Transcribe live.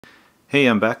Hey,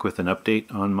 I'm back with an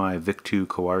update on my VIC-II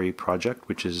Kawari project,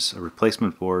 which is a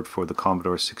replacement board for the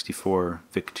Commodore 64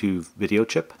 VIC-II video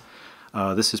chip.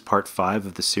 This is part 5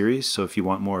 of the series, so if you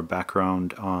want more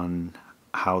background on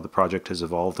how the project has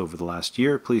evolved over the last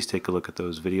year, please take a look at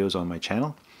those videos on my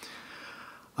channel.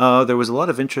 There was a lot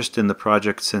of interest in the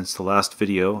project since the last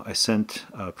video. I sent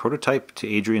a prototype to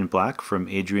Adrian Black from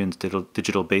Adrian's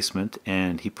Digital Basement,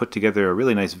 and he put together a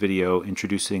really nice video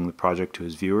introducing the project to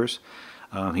his viewers.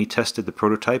 He tested the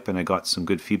prototype and I got some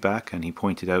good feedback, and he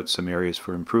pointed out some areas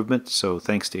for improvement, so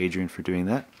thanks to Adrian for doing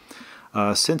that.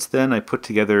 Since then I put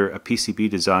together a PCB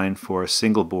design for a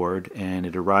single board, and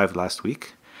it arrived last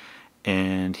week.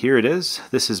 And here it is.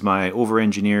 This is my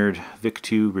over-engineered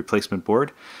VIC-II replacement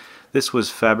board. This was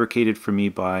fabricated for me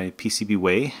by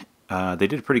PCBWay. They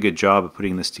did a pretty good job of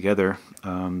putting this together.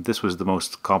 This was the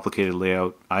most complicated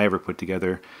layout I ever put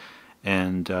together.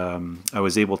 And I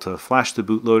was able to flash the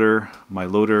bootloader, my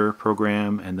loader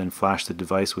program, and then flash the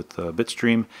device with the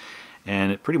bitstream,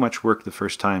 and it pretty much worked the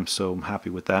first time, so I'm happy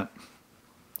with that.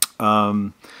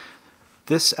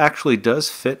 This actually does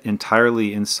fit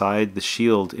entirely inside the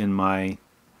shield in my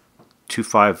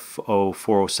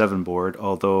 250407 board,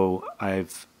 although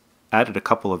I've added a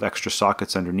couple of extra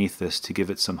sockets underneath this to give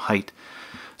it some height,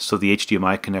 so the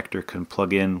HDMI connector can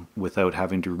plug in without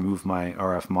having to remove my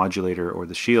RF modulator or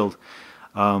the shield.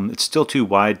 It's still too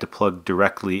wide to plug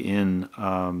directly in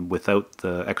without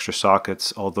the extra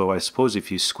sockets, although I suppose if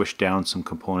you squish down some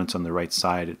components on the right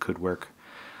side it could work.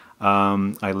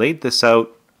 I laid this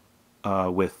out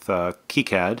with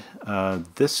KiCad.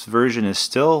 This version is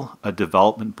still a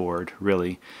development board,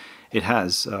 really. It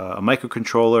has a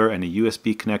microcontroller and a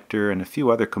USB connector and a few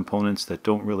other components that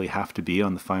don't really have to be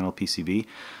on the final PCB.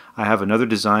 I have another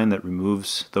design that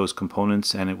removes those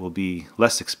components, and it will be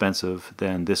less expensive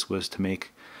than this was to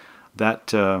make. That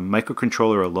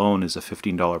microcontroller alone is a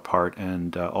 $15 part,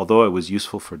 and although it was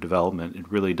useful for development,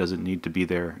 it really doesn't need to be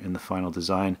there in the final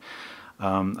design.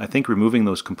 I think removing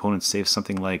those components saves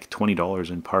something like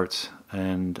 $20 in parts,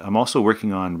 and I'm also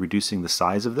working on reducing the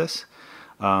size of this.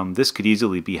 This could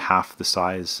easily be half the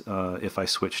size if I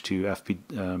switch to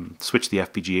switch the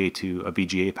FPGA to a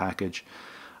BGA package,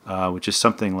 which is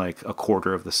something like a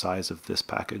quarter of the size of this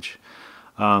package.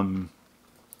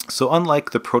 So unlike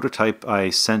the prototype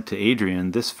I sent to Adrian,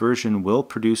 this version will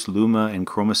produce Luma and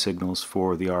Chroma signals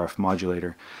for the RF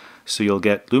modulator. So you'll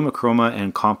get Luma, Chroma,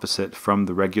 and Composite from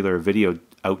the regular video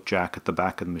out jack at the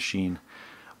back of the machine.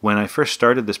 When I first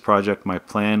started this project, my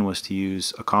plan was to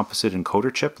use a composite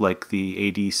encoder chip like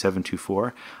the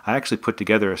AD724. I actually put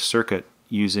together a circuit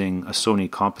using a Sony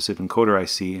composite encoder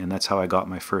IC, and that's how I got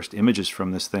my first images from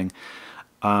this thing.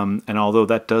 And although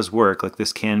that does work, like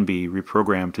this can be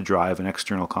reprogrammed to drive an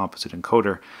external composite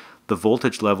encoder, the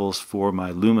voltage levels for my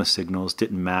Luma signals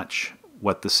didn't match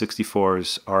what the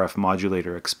 64's RF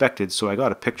modulator expected, so I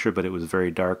got a picture, but it was very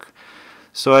dark.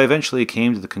 So I eventually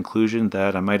came to the conclusion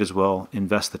that I might as well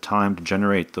invest the time to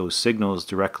generate those signals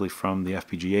directly from the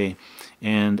FPGA.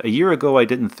 And a year ago I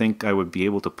didn't think I would be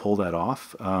able to pull that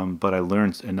off, but I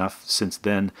learned enough since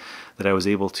then that I was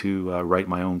able to write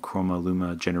my own Chroma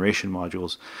Luma generation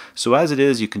modules. So as it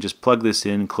is, you can just plug this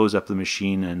in, close up the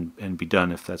machine, and be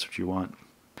done if that's what you want.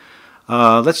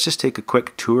 Let's just take a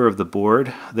quick tour of the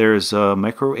board. There's a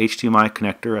micro HDMI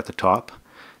connector at the top.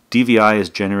 DVI is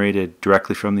generated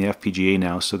directly from the FPGA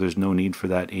now, so there's no need for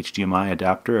that HDMI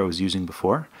adapter I was using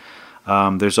before.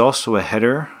 There's also a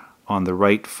header on the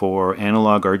right for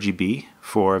analog RGB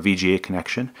for a VGA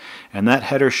connection, and that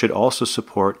header should also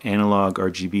support analog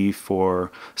RGB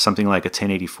for something like a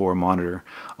 1084 monitor,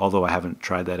 although I haven't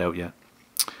tried that out yet.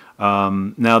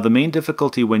 Now the main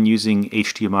difficulty when using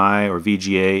HDMI or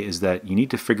VGA is that you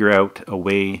need to figure out a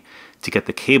way to get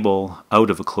the cable out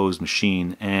of a closed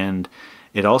machine, and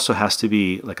it also has to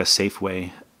be like a safe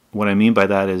way. What I mean by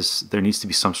that is there needs to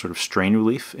be some sort of strain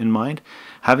relief in mind.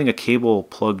 Having a cable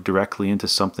plugged directly into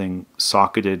something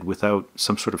socketed without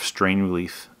some sort of strain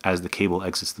relief as the cable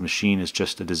exits the machine is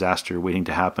just a disaster waiting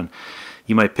to happen.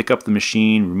 You might pick up the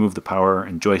machine, remove the power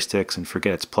and joysticks, and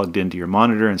forget it's plugged into your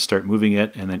monitor and start moving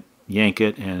it, and then yank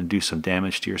it and do some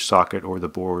damage to your socket or the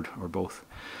board or both.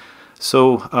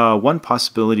 So one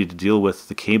possibility to deal with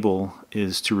the cable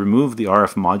is to remove the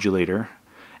RF modulator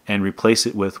and replace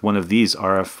it with one of these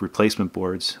RF replacement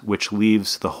boards, which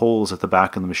leaves the holes at the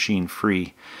back of the machine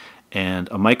free, and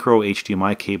a micro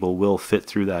HDMI cable will fit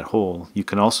through that hole. You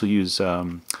can also use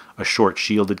a short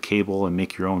shielded cable and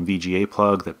make your own VGA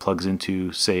plug that plugs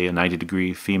into, say, a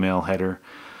 90-degree female header.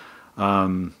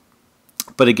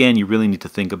 But again, you really need to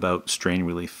think about strain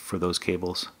relief for those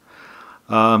cables.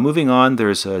 Moving on,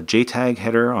 there's a Jtag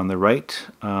header on the right.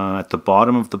 At the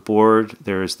bottom of the board,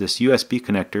 there's this USB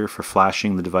connector for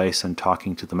flashing the device and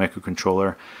talking to the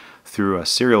microcontroller through a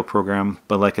serial program.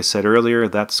 But like I said earlier,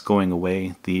 that's going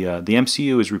away. The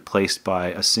MCU is replaced by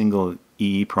a single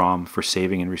EEPROM for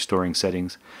saving and restoring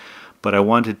settings. But I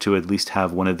wanted to at least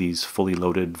have one of these fully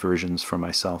loaded versions for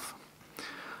myself.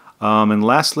 And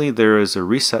lastly, there is a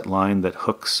reset line that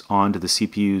hooks onto the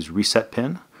CPU's reset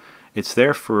pin. It's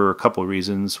there for a couple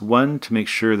reasons. One, to make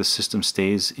sure the system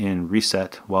stays in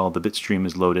reset while the bitstream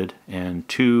is loaded, and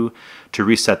two, to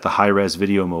reset the high-res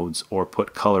video modes or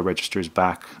put color registers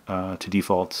back to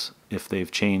defaults if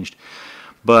they've changed.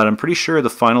 But I'm pretty sure the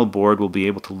final board will be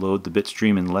able to load the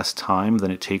bitstream in less time than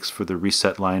it takes for the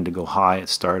reset line to go high at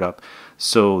startup.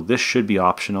 So this should be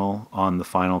optional on the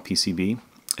final PCB,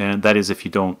 and that is if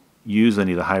you don't use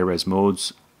any of the high-res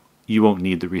modes. You won't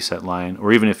need the reset line,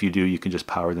 or even if you do, you can just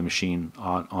power the machine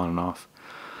on and off.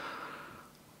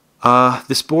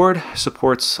 This board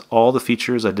supports all the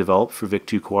features I developed for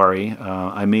VIC-II Kawari.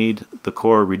 I made the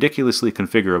core ridiculously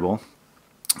configurable.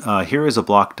 Here is a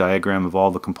block diagram of all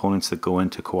the components that go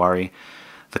into Kawari.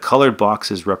 The colored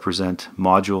boxes represent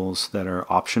modules that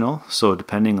are optional, so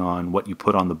depending on what you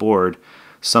put on the board,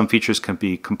 some features can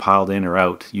be compiled in or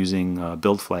out using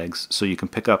build flags, so you can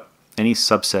pick up any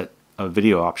subset of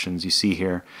video options you see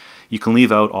here. You can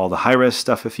leave out all the high-res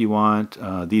stuff if you want.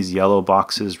 These yellow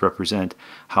boxes represent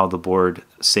how the board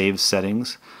saves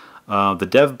settings. The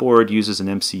dev board uses an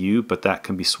MCU, but that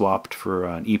can be swapped for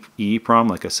an EEPROM,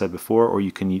 like I said before, or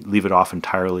you can leave it off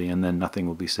entirely and then nothing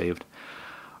will be saved.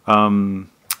 The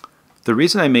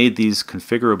reason I made these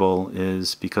configurable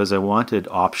is because I wanted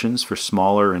options for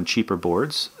smaller and cheaper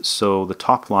boards. So the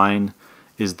top line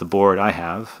is the board I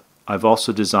have. I've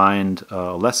also designed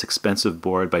a less expensive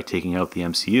board by taking out the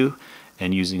MCU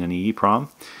and using an EEPROM.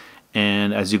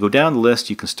 And as you go down the list,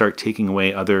 you can start taking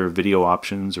away other video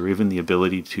options or even the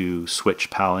ability to switch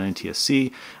PAL and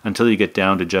NTSC until you get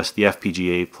down to just the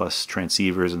FPGA plus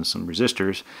transceivers and some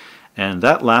resistors. And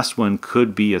that last one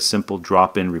could be a simple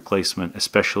drop-in replacement,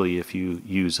 especially if you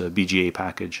use a BGA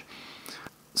package.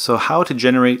 So how to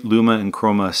generate Luma and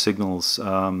Chroma signals.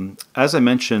 As I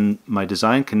mentioned, my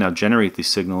design can now generate these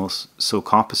signals, so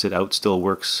Composite Out still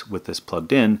works with this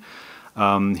plugged in.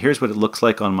 Here's what it looks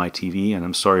like on my TV, and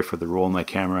I'm sorry for the roll my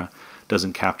camera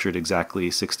doesn't capture it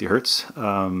exactly 60 Hertz.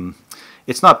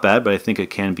 It's not bad, but I think it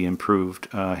can be improved.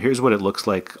 Here's what it looks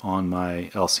like on my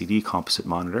LCD composite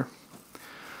monitor.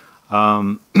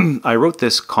 I wrote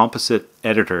this composite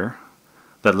editor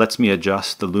that lets me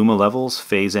adjust the Luma levels,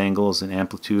 phase angles, and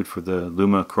amplitude for the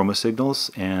Luma Chroma signals,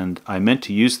 and I meant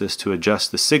to use this to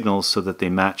adjust the signals so that they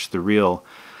match the real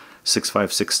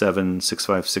 6567,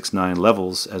 6569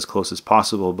 levels as close as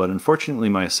possible, but unfortunately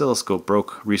my oscilloscope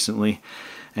broke recently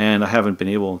and I haven't been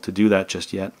able to do that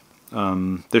just yet.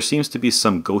 There seems to be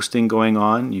some ghosting going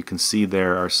on. You can see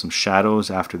there are some shadows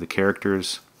after the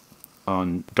characters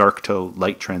on dark to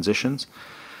light transitions.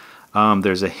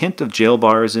 There's a hint of jail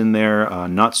bars in there,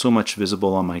 not so much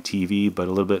visible on my TV, but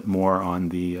a little bit more on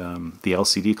the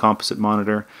LCD composite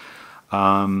monitor.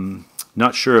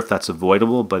 Not sure if that's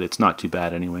avoidable, but it's not too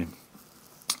bad anyway.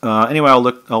 Anyway,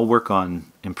 I'll work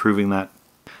on improving that.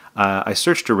 I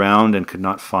searched around and could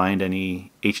not find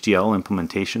any HDL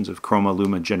implementations of Chroma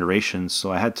Luma generations,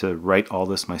 so I had to write all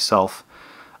this myself.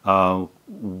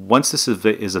 Once this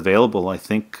is available, I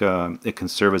think it can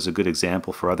serve as a good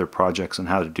example for other projects on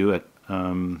how to do it.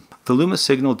 The Luma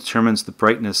signal determines the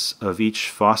brightness of each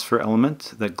phosphor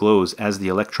element that glows as the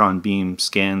electron beam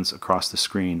scans across the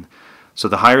screen. So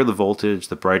the higher the voltage,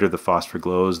 the brighter the phosphor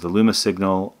glows. The Luma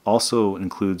signal also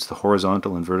includes the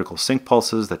horizontal and vertical sync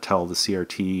pulses that tell the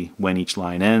CRT when each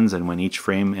line ends and when each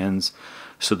frame ends,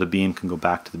 so the beam can go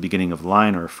back to the beginning of the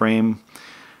line or a frame.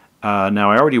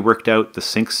 Now I already worked out the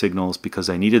sync signals because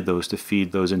I needed those to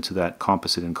feed those into that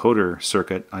composite encoder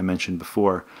circuit I mentioned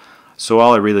before. So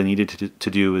all I really needed to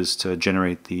do is to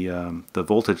generate the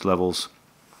voltage levels.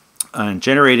 And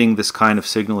generating this kind of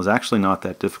signal is actually not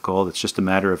that difficult. It's just a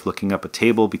matter of looking up a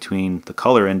table between the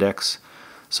color index,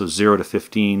 so 0 to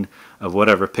 15, of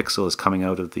whatever pixel is coming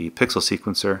out of the pixel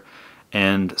sequencer,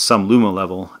 and some Luma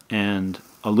level. And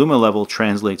a Luma level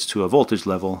translates to a voltage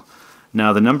level.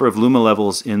 Now the number of Luma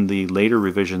levels in the later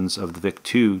revisions of the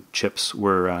VIC-II chips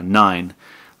were 9.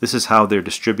 This is how they're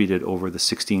distributed over the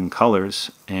 16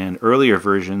 colors, and earlier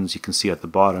versions, you can see at the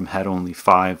bottom, had only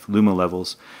 5 Luma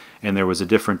levels, and there was a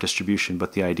different distribution,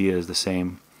 but the idea is the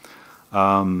same.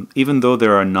 Even though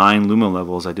there are 9 Luma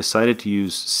levels, I decided to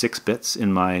use 6 bits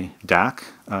in my DAC,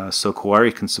 so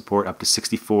Kawari can support up to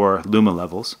 64 Luma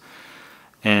levels.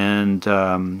 And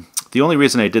The only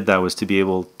reason I did that was to be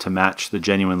able to match the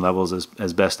genuine levels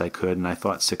as best I could, and I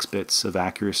thought 6 bits of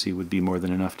accuracy would be more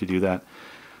than enough to do that.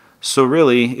 So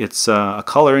really, it's a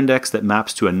color index that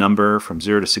maps to a number from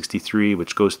 0 to 63,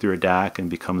 which goes through a DAC and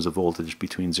becomes a voltage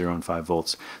between 0 and 5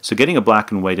 volts. So getting a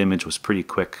black and white image was pretty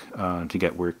quick to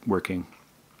get working.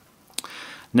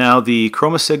 Now the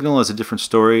Chroma Signal is a different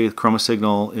story. The Chroma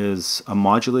Signal is a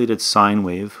modulated sine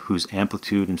wave whose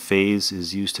amplitude and phase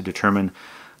is used to determine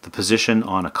the position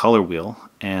on a color wheel.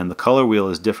 And the color wheel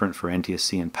is different for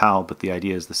NTSC and PAL, but the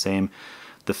idea is the same.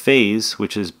 The phase,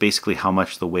 which is basically how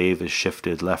much the wave is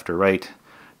shifted left or right,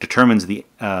 determines the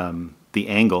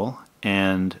angle,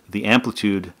 and the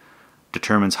amplitude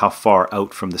determines how far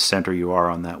out from the center you are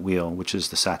on that wheel, which is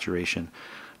the saturation.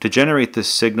 To generate this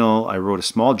signal, I wrote a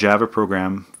small Java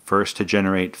program first to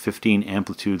generate 15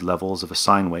 amplitude levels of a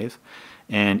sine wave,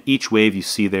 and each wave you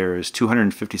see there is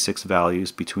 256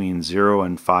 values between 0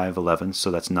 and 511, so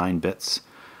that's 9 bits.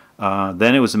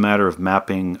 Then it was a matter of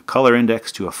mapping color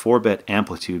index to a 4-bit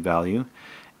amplitude value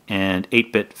and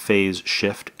 8-bit phase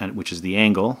shift, which is the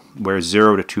angle, where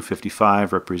 0 to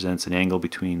 255 represents an angle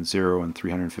between 0 and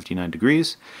 359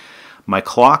 degrees. My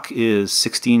clock is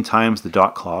 16 times the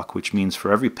dot clock, which means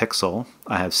for every pixel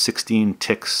I have 16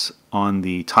 ticks on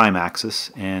the time axis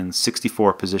and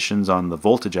 64 positions on the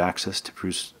voltage axis to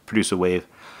produce a wave.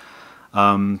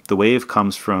 The wave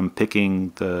comes from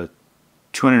picking the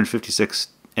 256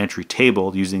 entry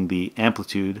table using the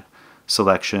amplitude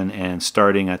selection and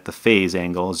starting at the phase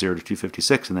angle 0 to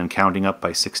 256 and then counting up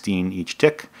by 16 each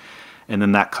tick, and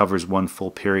then that covers one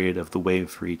full period of the wave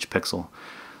for each pixel.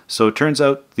 So it turns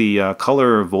out the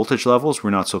color voltage levels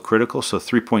were not so critical, so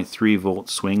 3.3 volt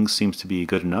swings seems to be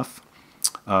good enough.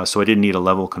 So I didn't need a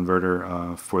level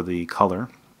converter for the color.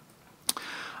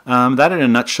 That in a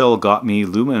nutshell got me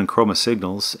Luma and Chroma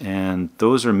signals, and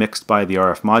those are mixed by the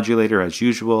RF modulator as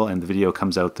usual, and the video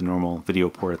comes out the normal video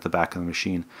port at the back of the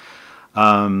machine.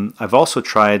 I've also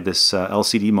tried this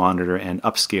LCD monitor and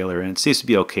upscaler, and it seems to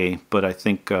be okay, but I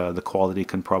think the quality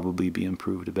can probably be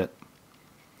improved a bit.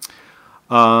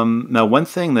 Now one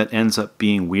thing that ends up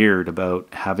being weird about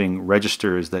having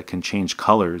registers that can change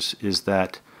colors is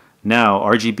that now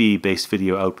RGB based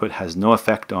video output has no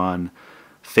effect on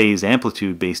phase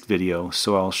amplitude based video,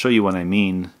 so I'll show you what I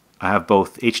mean. I have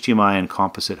both HDMI and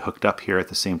composite hooked up here at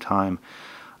the same time.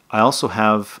 I also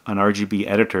have an RGB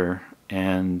editor,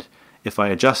 and if I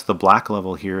adjust the black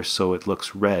level here so it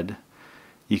looks red,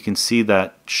 you can see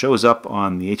that shows up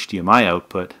on the HDMI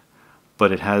output,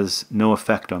 but it has no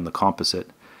effect on the composite.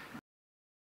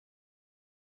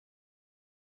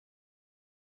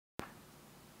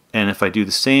 And if I do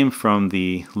the same from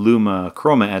the Luma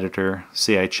Chroma editor,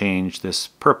 say I change this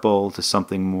purple to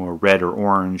something more red or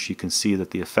orange, you can see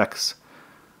that the effects,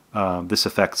 this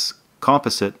affects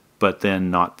composite, but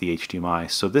then not the HDMI.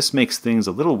 So this makes things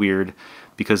a little weird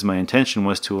because my intention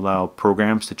was to allow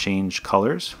programs to change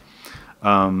colors.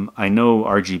 I know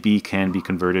RGB can be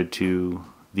converted to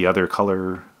the other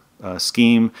color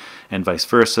scheme and vice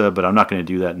versa, but I'm not going to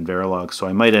do that in Verilog, so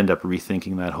I might end up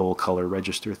rethinking that whole color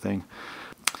register thing.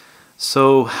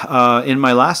 So in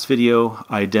my last video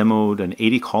I demoed an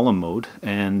 80 column mode,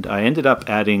 and I ended up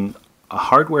adding a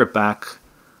hardware back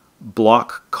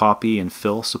block copy and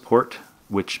fill support,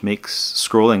 which makes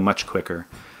scrolling much quicker.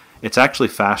 It's actually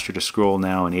faster to scroll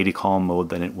now in 80 column mode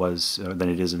than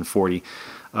it is in 40.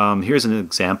 Here's an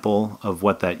example of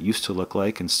what that used to look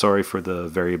like, and sorry for the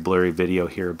very blurry video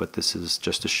here, but this is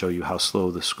just to show you how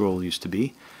slow the scroll used to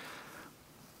be.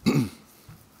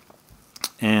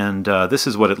 And this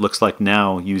is what it looks like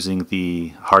now using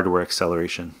the hardware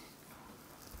acceleration.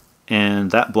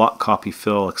 And that block copy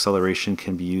fill acceleration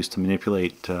can be used to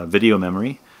manipulate video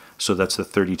memory, so that's the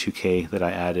 32K that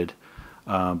I added.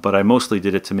 But I mostly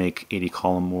did it to make 80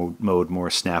 column mode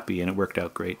more snappy, and it worked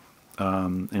out great.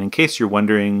 And in case you're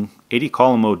wondering, 80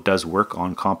 column mode does work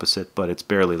on composite, but it's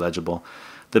barely legible.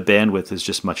 The bandwidth is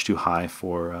just much too high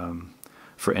for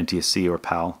NTSC or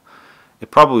PAL. It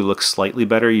probably looks slightly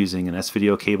better using an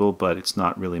S-video cable, but it's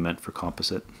not really meant for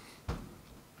composite.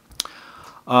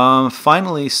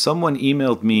 Finally, someone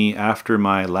emailed me after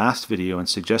my last video and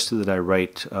suggested that I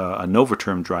write a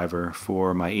Novaterm driver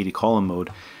for my 80 column mode.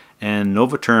 And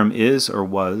Novaterm is or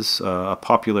was a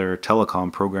popular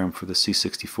telecom program for the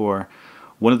C64.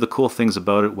 One of the cool things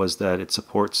about it was that it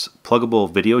supports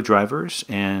pluggable video drivers,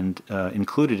 and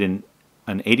included in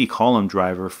an 80 column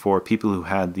driver for people who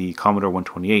had the Commodore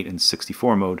 128 in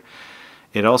 64 mode.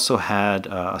 It also had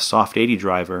a soft 80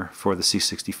 driver for the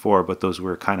C64, but those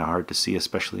were kind of hard to see,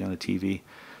 especially on a TV.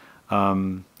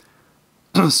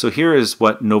 So here is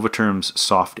what Novaterm's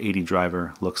soft 80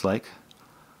 driver looks like.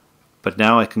 But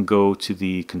now I can go to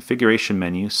the configuration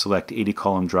menu, select 80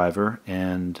 column driver,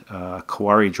 and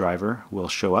Kawari driver will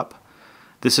show up.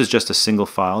 This is just a single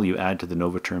file you add to the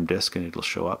Novaterm disk and it'll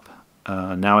show up.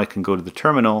 Now I can go to the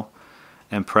terminal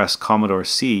and press Commodore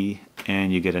C,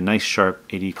 and you get a nice sharp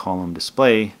 80 column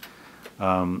display.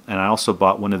 And I also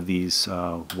bought one of these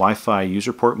Wi-Fi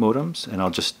user port modems, and I'll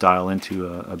just dial into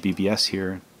a BBS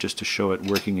here just to show it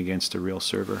working against a real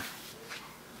server.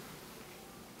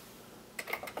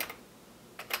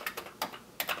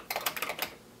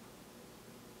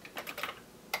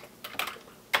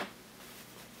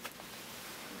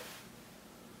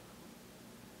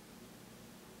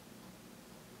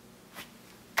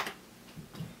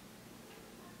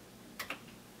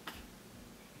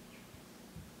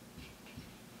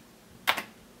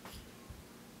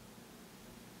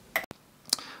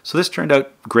 So this turned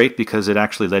out great because it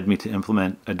actually led me to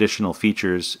implement additional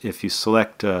features. If you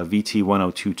select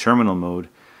VT102 terminal mode,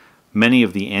 many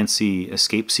of the ANSI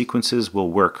escape sequences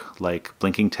will work, like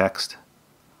blinking text,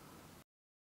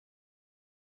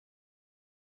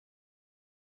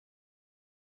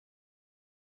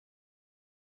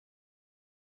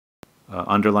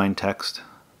 underlined text,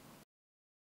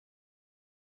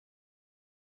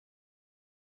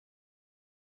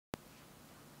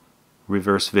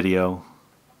 reverse video,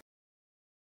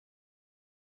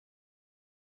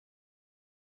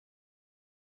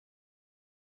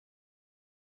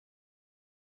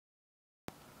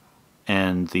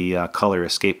 and the color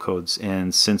escape codes.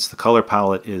 And since the color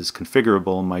palette is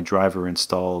configurable, my driver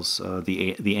installs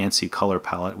the ANSI color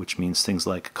palette, which means things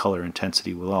like color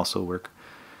intensity will also work.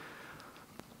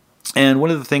 And one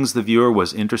of the things the viewer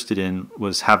was interested in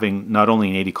was having not only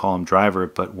an 80 column driver,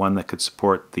 but one that could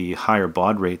support the higher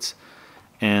baud rates.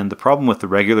 And the problem with the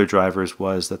regular drivers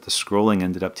was that the scrolling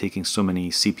ended up taking so many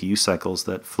CPU cycles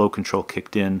that flow control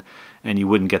kicked in and you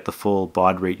wouldn't get the full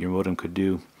baud rate your modem could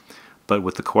do. But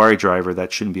with the Kawari driver,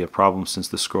 that shouldn't be a problem since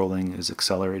the scrolling is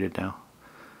accelerated now.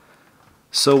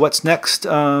 So what's next?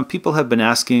 People have been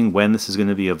asking when this is going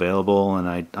to be available,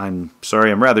 and I'm sorry,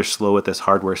 I'm rather slow at this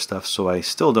hardware stuff, so I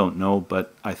still don't know,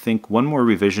 but I think one more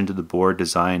revision to the board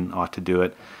design ought to do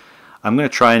it. I'm going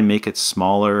to try and make it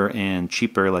smaller and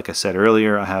cheaper. Like I said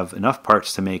earlier, I have enough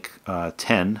parts to make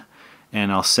 10,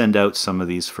 and I'll send out some of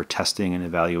these for testing and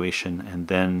evaluation, and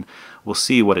then we'll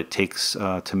see what it takes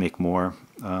to make more.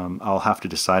 I'll have to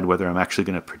decide whether I'm actually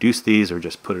going to produce these or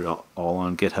just put it all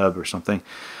on GitHub or something.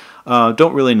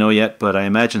 Don't really know yet, but I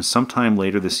imagine sometime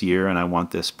later this year, and I want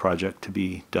this project to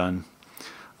be done.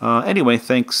 Anyway,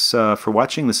 thanks for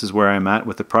watching. This is where I'm at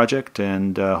with the project,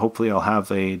 and hopefully I'll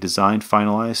have a design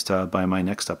finalized by my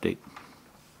next update.